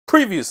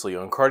Previously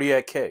on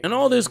Cardiac K. And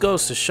all this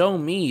goes to show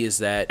me is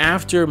that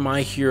after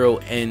My Hero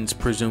ends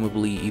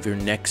presumably either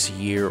next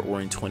year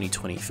or in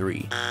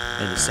 2023,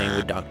 and the same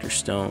with Dr.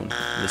 Stone,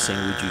 and the same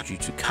with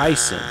Jujutsu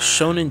Kaisen,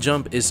 Shonen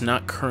Jump is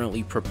not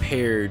currently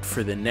prepared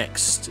for the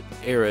next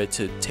era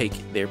to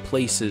take their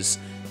places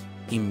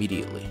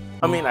immediately.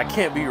 I mean, I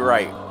can't be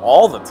right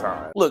all the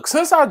time. Look,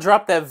 since I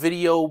dropped that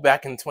video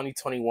back in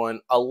 2021,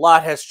 a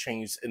lot has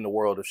changed in the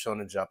world of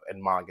Shonen Jump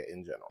and manga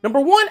in general. Number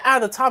one,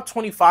 out of the top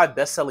 25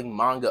 best-selling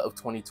manga of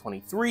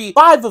 2023,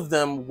 5 of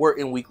them were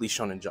in Weekly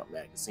Shonen Jump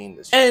magazine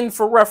this year. And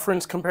for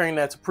reference, comparing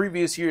that to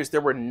previous years, there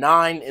were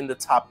 9 in the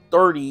top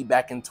 30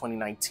 back in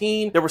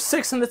 2019, there were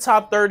 6 in the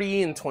top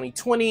 30 in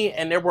 2020,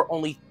 and there were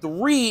only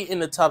 3 in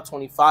the top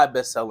 25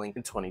 best-selling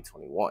in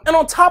 2021. And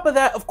on top of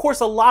that, of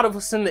course, a lot of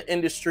us in the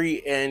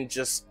industry and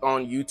just on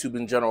YouTube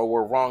in general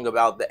were wrong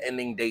about the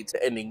ending dates,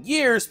 the ending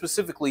years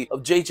specifically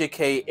of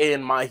JJK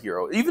and My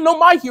Hero. Even though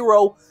My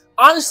Hero,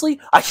 honestly,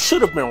 I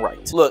should have been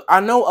right. Look, I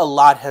know a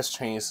lot has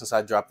changed since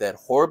I dropped that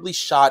horribly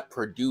shot,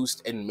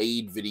 produced, and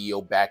made video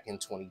back in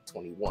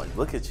 2021.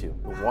 Look at you,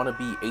 the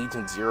wannabe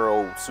Agent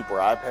Zero super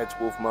eye patch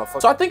wolf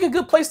motherfucker. So I think a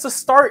good place to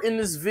start in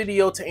this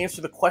video to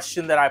answer the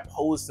question that I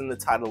posed in the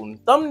title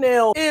and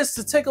thumbnail is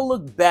to take a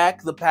look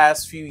back the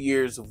past few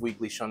years of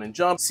Weekly Shonen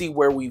Jump, see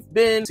where we've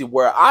been, see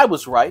where I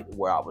was right,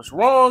 where I was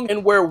wrong,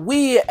 and where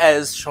we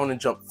as Shonen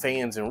Jump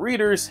fans and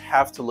readers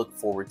have to look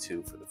forward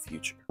to for the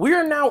future. We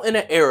are now in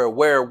an era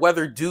where,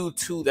 whether due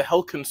to the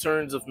health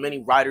concerns of many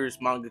writers,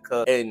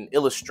 mangaka, and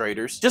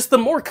illustrators, just the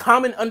more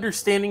common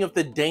understanding of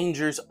the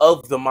dangers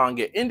of the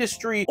manga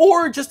industry,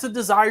 or just a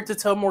desire to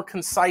tell more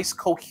concise,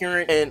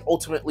 coherent, and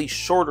ultimately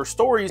shorter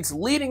stories, it's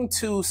leading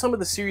to some of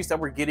the series that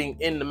we're getting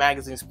in the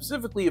magazine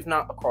specifically, if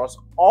not across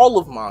all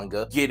of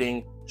manga,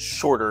 getting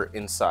shorter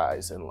in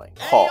size and length.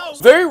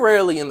 Pause. Very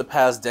rarely in the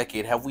past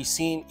decade have we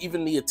seen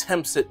even the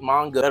attempts at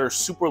manga that are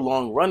super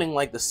long running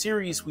like the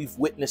series we've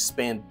witnessed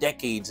span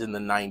decades in the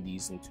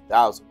 90s and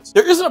 2000s.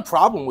 There isn't a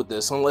problem with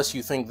this unless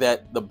you think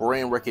that the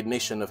brand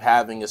recognition of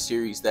having a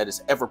series that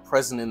is ever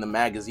present in the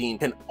magazine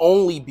can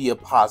only be a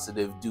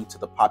positive due to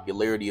the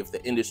popularity of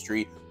the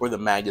industry or the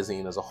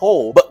magazine as a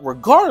whole. But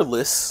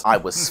regardless, I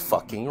was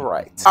fucking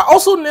right. I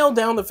also nailed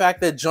down the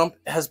fact that Jump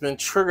has been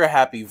trigger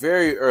happy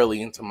very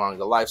early into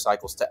manga life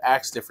cycles to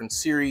axe different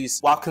series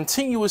while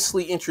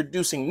continuously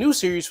introducing new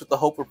series with the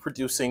hope of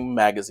producing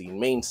magazine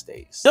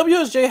mainstays.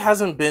 WSJ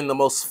hasn't been the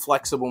most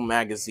flexible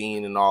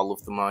magazine in all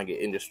of the manga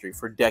industry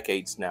for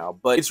decades now,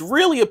 but it's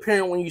really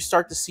apparent when you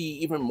start to see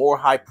even more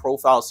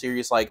high-profile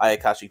series like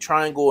Ayakashi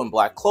Triangle and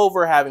Black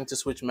Clover having to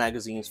switch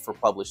magazines for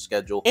published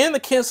schedule, and the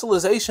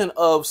cancellation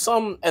of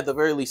some, at the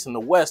very least in the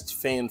West,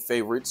 fan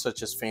favorites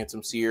such as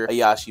Phantom Seer,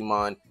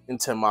 Ayashimon, and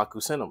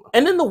Tenmaku Cinema.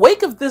 And in the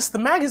wake of this, the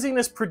magazine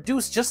has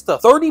produced just a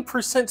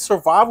 30%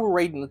 survival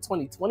rate in the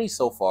 2020s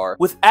so far,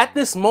 with at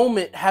this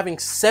moment having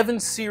 7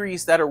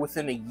 series that are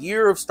within a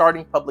year of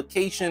starting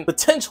publication,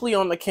 potentially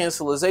on the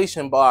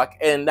cancellation block,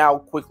 and now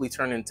quickly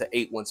turn into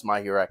 8 once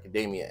My Hero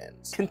Academia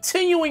ends.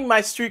 Continuing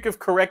my streak of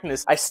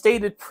correctness, I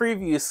stated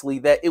previously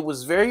that it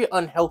was very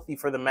unhealthy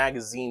for the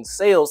magazine's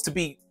sales to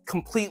be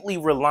completely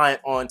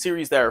reliant on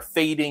series that are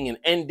fading and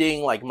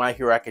ending like My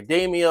Hero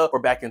Academia, or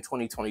back in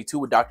 2022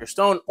 with Dr.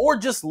 Stone, or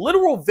just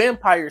literal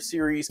vampire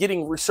series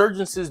getting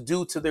resurgences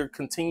due to their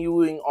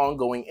continuing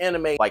ongoing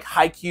anime like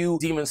Haikyuu,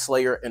 Demon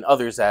Slayer, and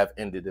others that have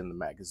ended in the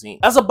magazine.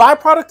 As a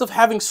byproduct of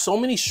having so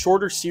many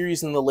shorter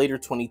series in the later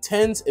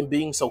 2010s and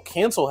being so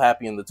cancel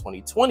happy in the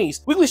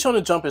 2020s, Weekly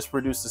Shonen Jump has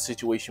produced a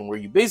situation where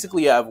you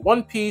basically have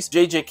One Piece,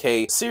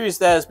 JJK, a series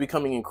that is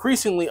becoming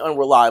increasingly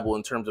unreliable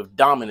in terms of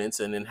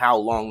dominance and in how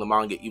long the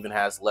manga even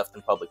has left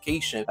in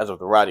publication as of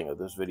the writing of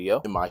this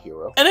video, in My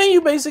Hero. And then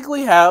you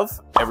basically have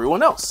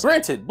everyone else.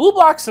 Granted, Blue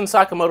Box and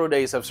Sakamoto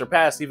days have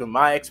surpassed even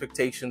my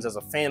expectations as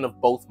a fan of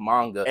both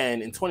manga,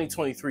 and in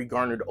 2023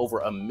 garnered over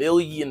 1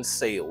 million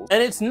sales.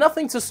 And it's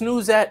nothing to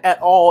snooze at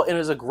all, and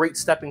is a great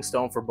stepping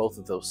stone for both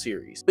of those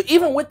series. But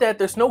even with that,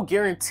 there's no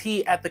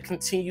guarantee at the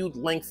continued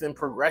length and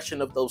progression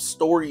of those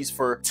stories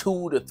for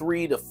 2 to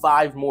 3 to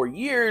 5 more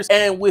years,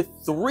 and with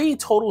 3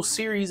 total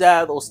series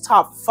out of those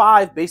top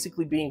 5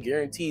 basically being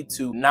guaranteed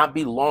to not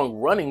be long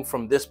running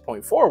from this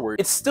point forward,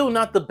 it's still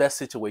not the best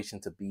situation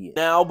to be in.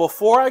 Now,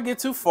 before I get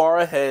too far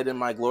ahead in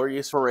my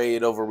glorious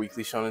parade over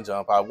Weekly Shonen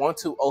Jump, I want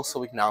to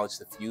also acknowledge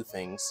the few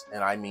things,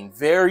 and I mean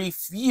very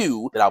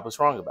few, that I was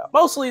wrong about.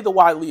 Mostly the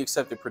widely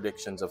accepted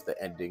predictions of the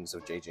endings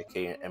of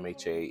JJK and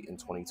MHA in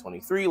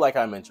 2023, like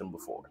I mentioned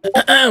before.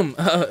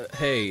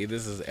 Hey,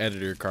 this is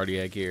editor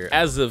Cardiac here.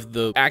 As of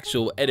the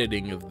actual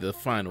editing of the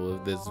final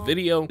of this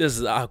video, this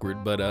is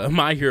awkward, but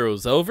My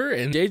Hero's over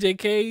and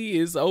JJK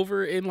is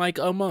over in like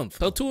a month.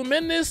 So to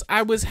amend this,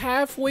 I was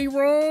halfway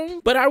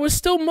wrong, but I was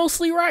still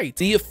mostly right.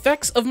 The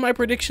effects of my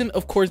prediction,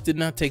 of course, did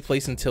not take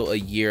place until a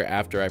year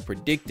after I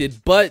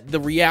predicted, but the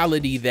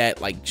reality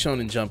that like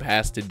Shonen Jump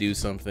has to do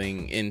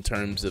something in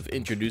terms of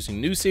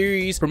introducing new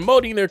series,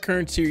 promoting their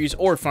current series,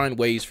 or find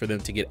ways for them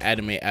to get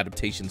anime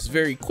adaptations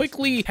very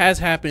quickly has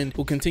happened,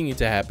 will continue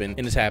to happen,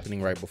 and is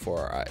happening right before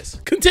our eyes.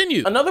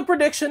 Continue. Another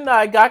prediction that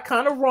I got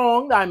kind of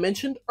wrong that I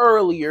mentioned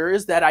earlier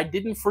is that I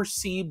didn't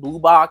foresee Blue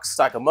Box,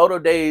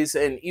 Sakamoto Days,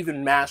 and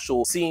even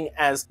Mashal seeing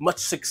as much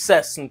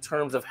success in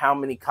terms of how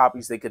many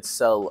copies they could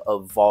sell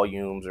of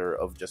volumes or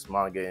of just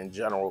manga in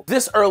general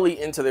this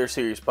early into their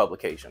series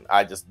publication.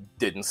 I just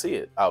didn't see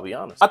it, I'll be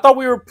honest. I thought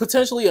we were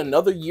potentially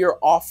another year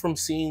off from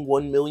seeing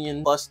 1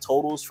 million plus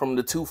totals from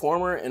the two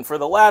former, and for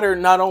the latter,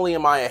 not only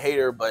am I a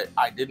hater, but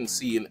I didn't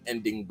see an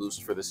ending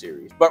boost for the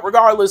series. But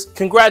regardless,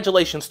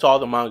 congratulations to all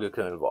the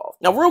mangaka involved.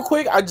 Now real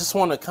quick, I just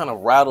want to kind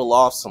of rattle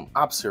off some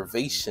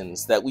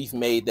observations that we've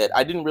made that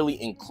I didn't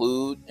really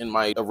include in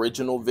my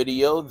original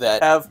video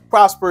that have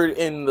prospered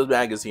in the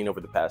magazine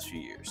over the past few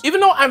years. Even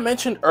though I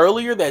mentioned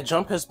earlier that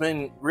Jump has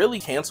been really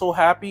cancel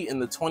happy in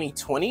the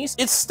 2020s,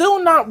 it's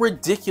still not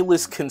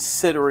ridiculous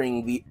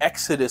considering the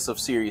exodus of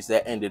series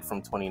that ended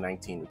from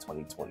 2019 to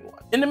 2021.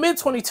 In the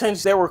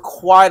mid-2010s, there were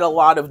quite a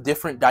lot of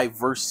different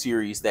diverse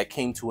series that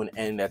came to an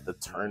end at the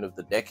turn of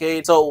the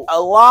decade. So a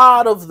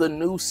lot of the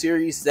new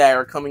series that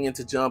are coming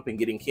into Jump and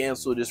getting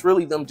canceled is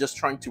really them just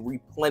trying to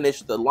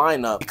replenish the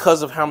lineup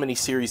because of how many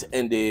series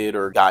ended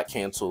or got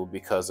canceled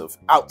because of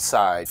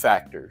outside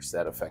factors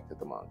that affected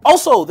the manga.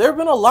 Also, there have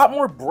been a lot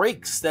more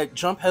breaks that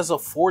Jump has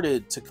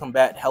afforded to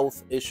combat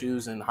health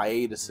issues and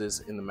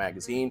hiatuses in the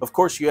magazine. Of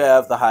course, you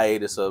have the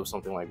hiatus of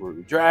something like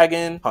Ruri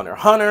Dragon, Hunter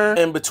x Hunter,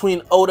 and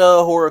between Oda,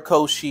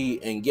 Horikoshi,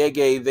 and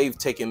Gege, they've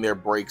taken their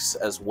breaks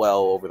as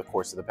well over the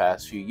course of the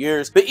past few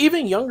years. But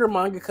even younger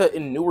mangaka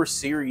in newer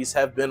series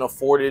have been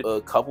afforded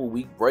a couple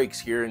week breaks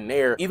here and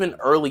there, even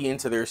early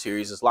into their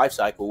series' life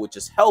cycle, which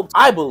has helped,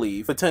 I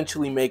believe,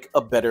 potentially make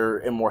a better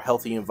and more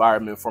healthy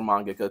environment for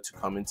mangaka to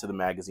come into the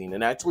magazine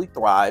and actually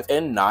thrive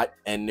and not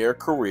end their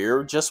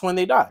career just when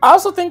they die. I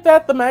also think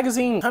that the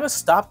magazine kind of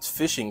stopped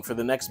fishing for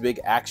the next big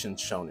action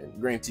shonen.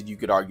 Granted, you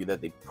could argue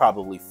that they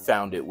probably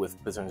found it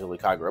with potentially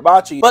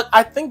Kagurabachi, but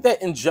I think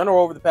that in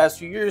general over the past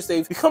few years,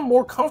 they've become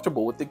more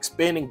comfortable with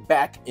expanding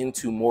back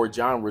into more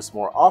genres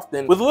more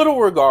often, with little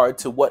regard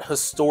to what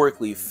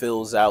historically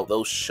fills out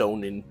those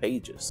shonen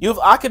pages. You have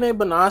Akane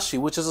Banashi,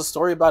 which is a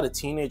story about a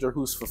teenager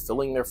who's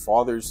fulfilling their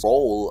father's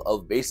role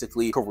of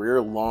basically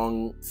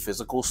career-long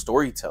physical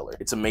storyteller.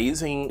 It's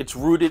amazing. It's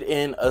rooted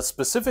in a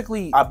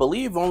specifically, I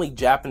believe, only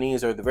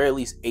Japanese or at the very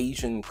least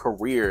Asian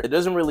career. It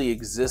doesn't really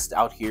exist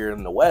out here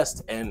in the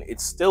West, and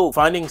it's still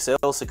finding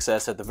sales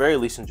success at the very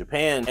least in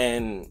Japan,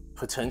 and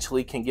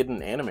potentially can get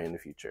an anime in the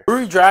future.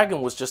 Ruri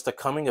Dragon was just a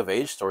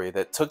coming-of-age story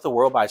that took the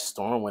world by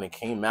storm when it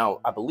came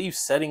out, I believe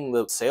setting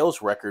the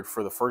sales record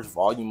for the first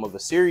volume of the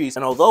series,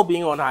 and although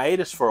being on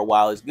hiatus for a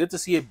while, it's good to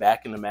see it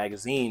back in the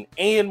magazine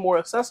and more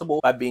accessible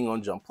by being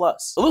on Jump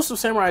Plus. Elusive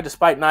Samurai,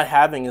 despite not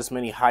having as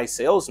many high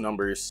sales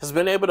numbers, has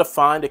been able to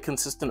find a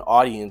consistent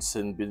audience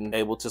and been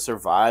able to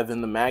survive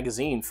in the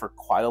magazine for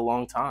quite a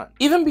long time.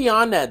 Even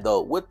beyond that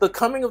though, with the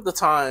coming of the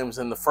times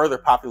and the further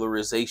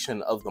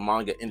popularization of the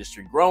manga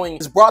industry growing,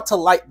 it's brought to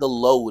light the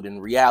load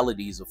and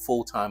realities of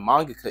full-time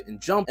mangaka in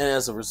Jump, and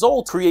as a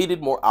result created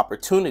more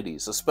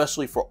opportunities,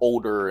 especially for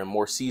older and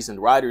more seasoned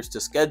writers to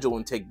schedule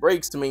and take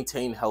breaks to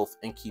maintain health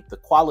and keep the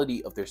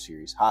quality of their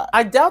series high.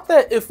 I doubt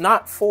that if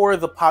not for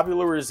the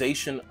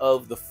popularization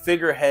of the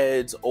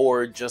figureheads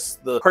or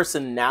just the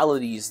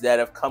personalities that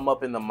have come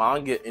up in the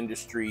manga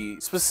industry,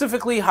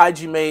 specifically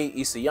Hajime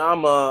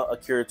Isayama,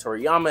 Akira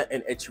Toriyama,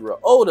 and Eiichiro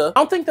Oda,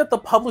 I don't think that the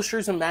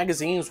publishers and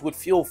magazines would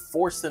feel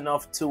forced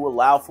enough to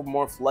allow for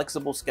more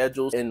flexible schedules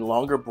and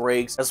longer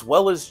breaks, as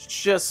well as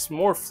just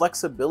more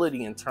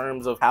flexibility in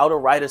terms of how to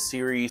write a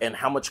series and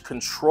how much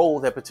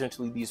control that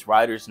potentially these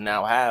writers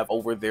now have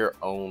over their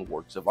own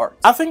works of art.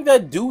 I think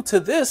that due to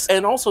this,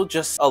 and also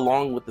just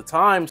along with the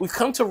times, we've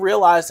come to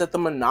realize that the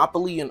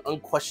monopoly and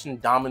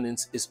unquestioned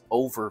dominance is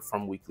over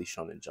from Weekly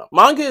Shonen Jump.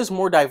 Manga is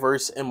more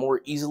diverse and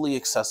more easily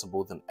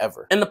accessible than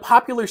ever, and the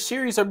popular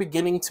series are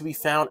beginning to be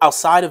found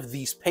outside of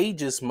these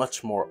pages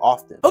much more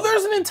often. But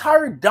there's an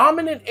entire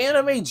dominant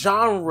anime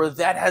genre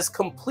that has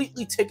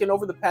completely taken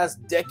over the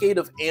past decade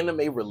of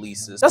anime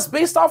releases. That's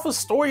based off of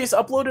stories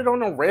uploaded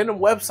on a random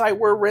website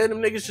where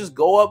random niggas just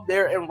go up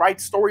there and write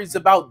stories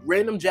about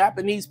random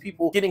Japanese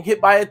people getting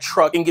hit by a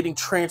truck and getting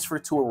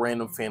transferred to a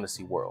random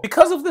fantasy world.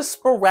 Because of this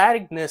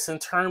sporadicness in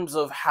terms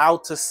of how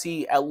to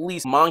see at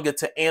least manga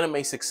to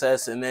anime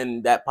success, and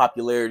then that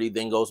popularity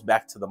then goes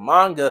back to the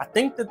manga, I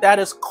think that that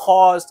has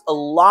caused a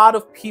lot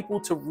of people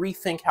to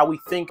rethink how we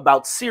think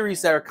about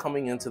series that are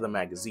coming into the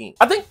magazine.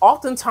 I think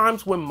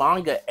oftentimes when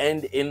manga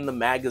end in the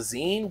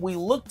magazine, we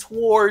look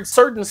towards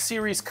certain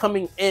series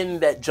coming in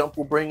that Jump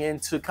will bring in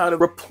to kind of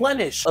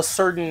replenish a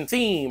certain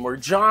theme or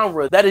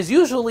genre that is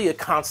usually a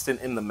constant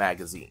in the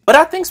magazine. But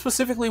I think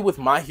specifically with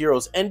My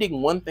Hero's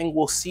ending, one thing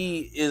we'll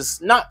see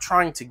is not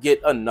trying to get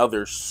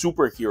another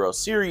superhero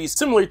series,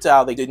 similar to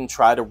how they didn't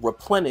try to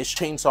replenish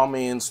Chainsaw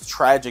Man's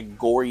tragic,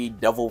 gory,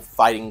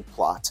 devil-fighting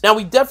plot. Now,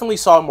 we definitely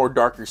saw a more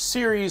darker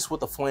series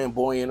with a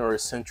flamboyant or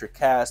eccentric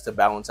cast to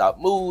balance out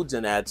moods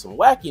and add some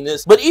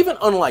wackiness, but even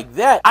unlike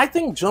that, I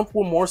think Jump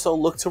will more so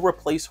look to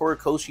replace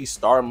Horikoshi's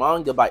star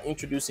manga by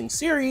introducing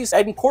series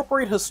that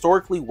incorporate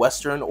historically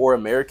Western or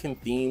American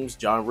themes,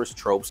 genres,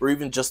 tropes, or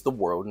even just the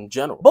world in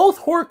general. Both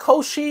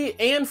Horikoshi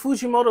and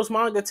Fujimoto's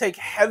manga take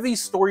heavy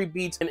story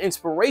beats and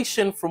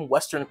inspiration from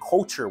Western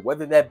culture,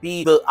 whether that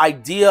be the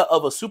idea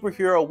of a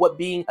superhero, what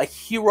being a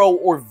hero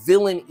or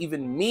villain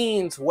even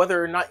means,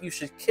 whether or not you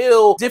should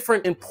kill,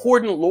 different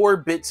important lore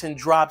bits and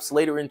drops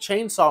later in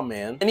Chainsaw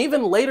Man, and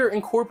even later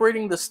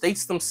incorporating the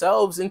states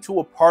themselves into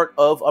a part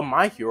of a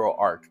My Hero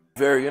arc.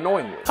 Very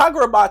annoyingly.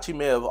 Kagurabachi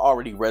may have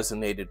already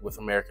resonated with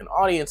American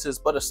audiences,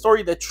 but a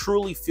story that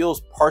truly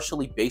feels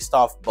partially based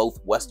off both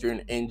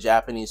Western and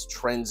Japanese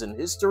trends and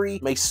history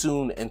may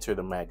soon enter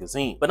the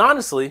magazine. But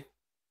honestly,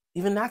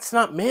 even that's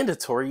not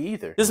mandatory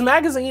either. This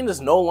magazine is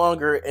no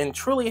longer and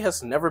truly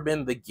has never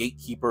been the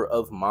gatekeeper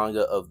of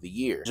manga of the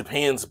year,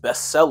 Japan's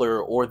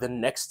bestseller, or the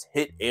next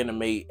hit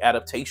anime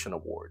adaptation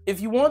award.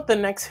 If you want the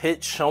next hit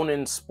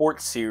shonen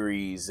sports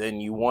series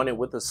and you want it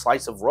with a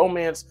slice of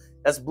romance,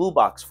 that's Blue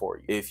Box for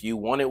you. If you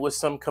want it with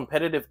some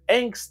competitive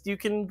angst, you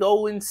can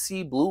go and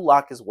see Blue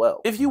Lock as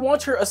well. If you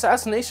want your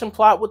assassination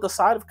plot with a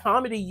side of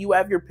comedy, you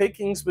have your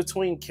pickings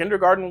between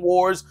Kindergarten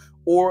Wars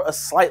or a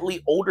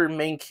slightly older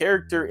main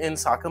character in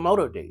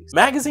Sakamoto Days.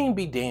 Magazine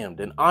be damned,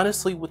 and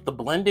honestly, with the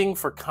blending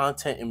for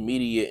content and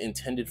media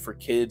intended for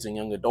kids and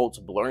young adults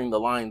blurring the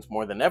lines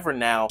more than ever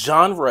now,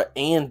 genre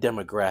and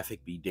demographic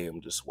be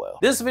damned as well.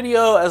 This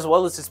video, as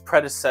well as its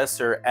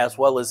predecessor, as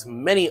well as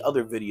many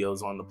other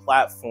videos on the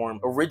platform,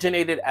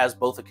 originated as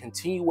both a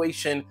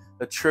continuation,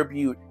 a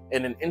tribute,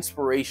 and an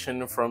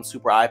inspiration from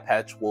Super Eye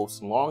Patch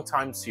Wolf's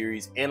longtime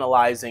series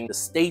analyzing the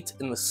state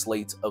and the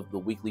slate of the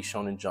weekly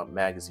Shonen Jump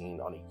magazine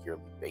on a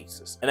yearly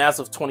basis. And as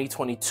of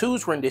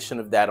 2022's rendition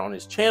of that on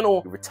his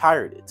channel, he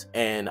retired it.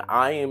 And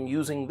I am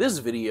using this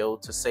video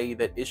to say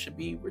that it should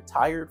be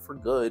retired for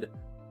good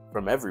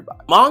from everybody.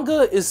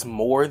 Manga is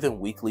more than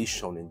weekly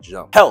Shonen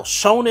Jump. Hell,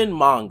 shonen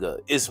manga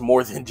is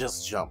more than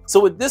just Jump.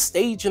 So at this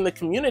stage in the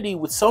community,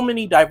 with so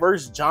many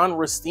diverse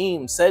genres,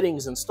 themes,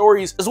 settings, and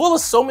stories, as well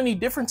as so many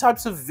different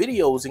types of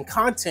videos and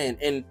content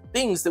and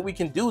things that we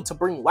can do to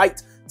bring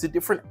light to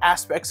different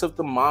aspects of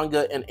the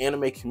manga and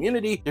anime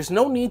community, there's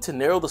no need to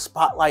narrow the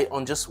spotlight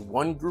on just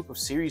one group of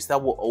series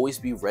that will always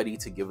be ready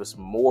to give us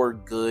more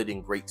good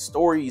and great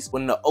stories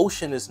when the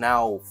ocean is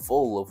now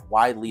full of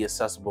widely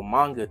accessible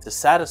manga to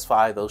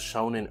satisfy those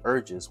shonen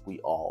urges we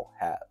all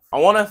have. I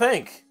want to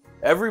thank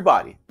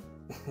everybody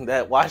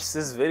that watched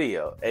this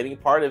video, any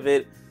part of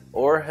it,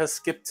 or has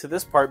skipped to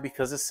this part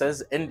because it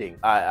says ending.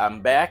 I'm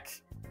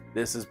back.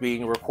 This is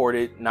being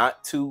recorded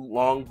not too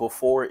long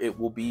before it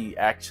will be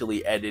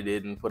actually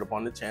edited and put up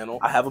on the channel.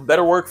 I have a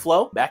better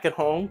workflow back at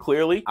home,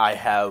 clearly. I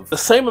have the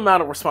same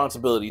amount of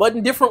responsibility, but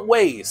in different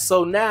ways.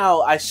 So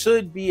now I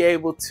should be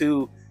able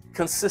to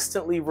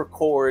consistently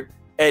record,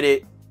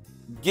 edit,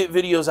 get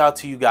videos out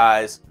to you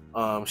guys.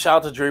 Shout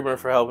out to Dreamer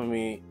for helping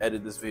me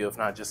edit this video, if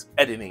not just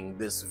editing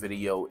this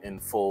video in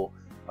full.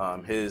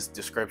 His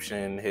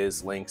description,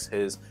 his links,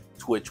 his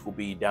Twitch will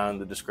be down in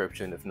the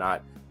description, if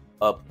not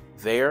up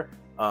there.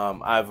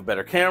 I have a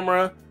better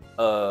camera.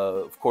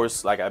 Of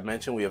course, like I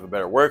mentioned, we have a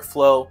better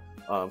workflow.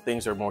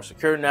 Things are more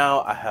secure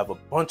now. I have a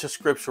bunch of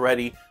scripts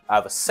ready. I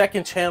have a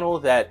second channel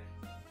that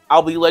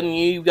I'll be letting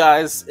you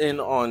guys in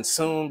on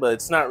soon, but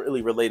it's not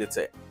really related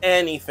to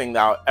anything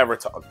that I'll ever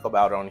talk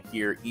about on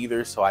here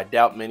either, so I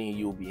doubt many of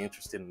you will be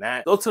interested in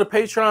that. Go to the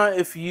Patreon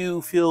if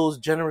you feel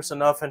generous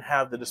enough and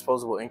have the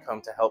disposable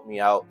income to help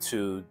me out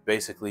to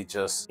basically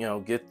just, you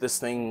know, get this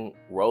thing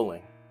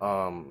rolling.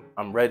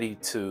 I'm ready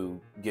to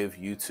give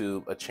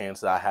YouTube a chance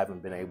that I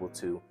haven't been able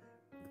to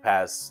the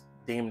past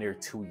damn near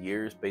 2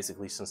 years,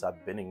 basically since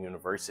I've been in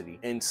university,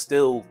 and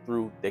still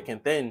through thick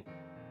and thin,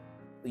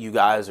 you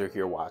guys are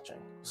here watching.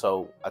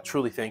 So I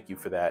truly thank you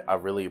for that. I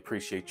really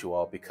appreciate you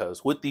all,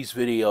 because with these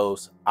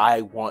videos,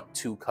 I want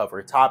to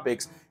cover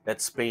topics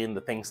that span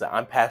the things that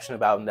I'm passionate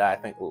about and that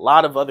I think a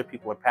lot of other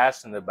people are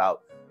passionate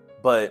about,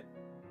 but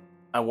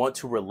I want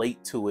to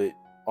relate to it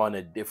on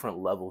a different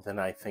level than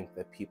I think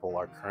that people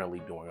are currently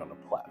doing on the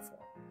platform.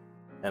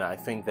 And I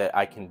think that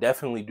I can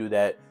definitely do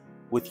that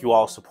with you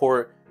all's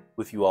support,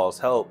 with you all's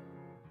help,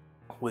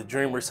 with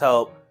Dreamer's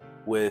help,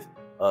 with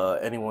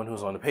anyone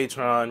who's on the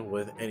Patreon,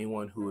 with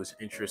anyone who is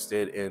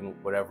interested in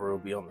whatever will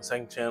be on the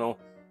second channel,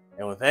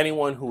 and with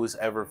anyone who has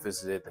ever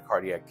visited the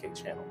Cardiac K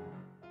channel.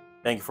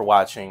 Thank you for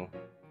watching.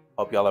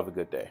 Hope y'all have a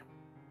good day.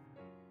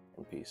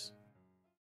 And peace.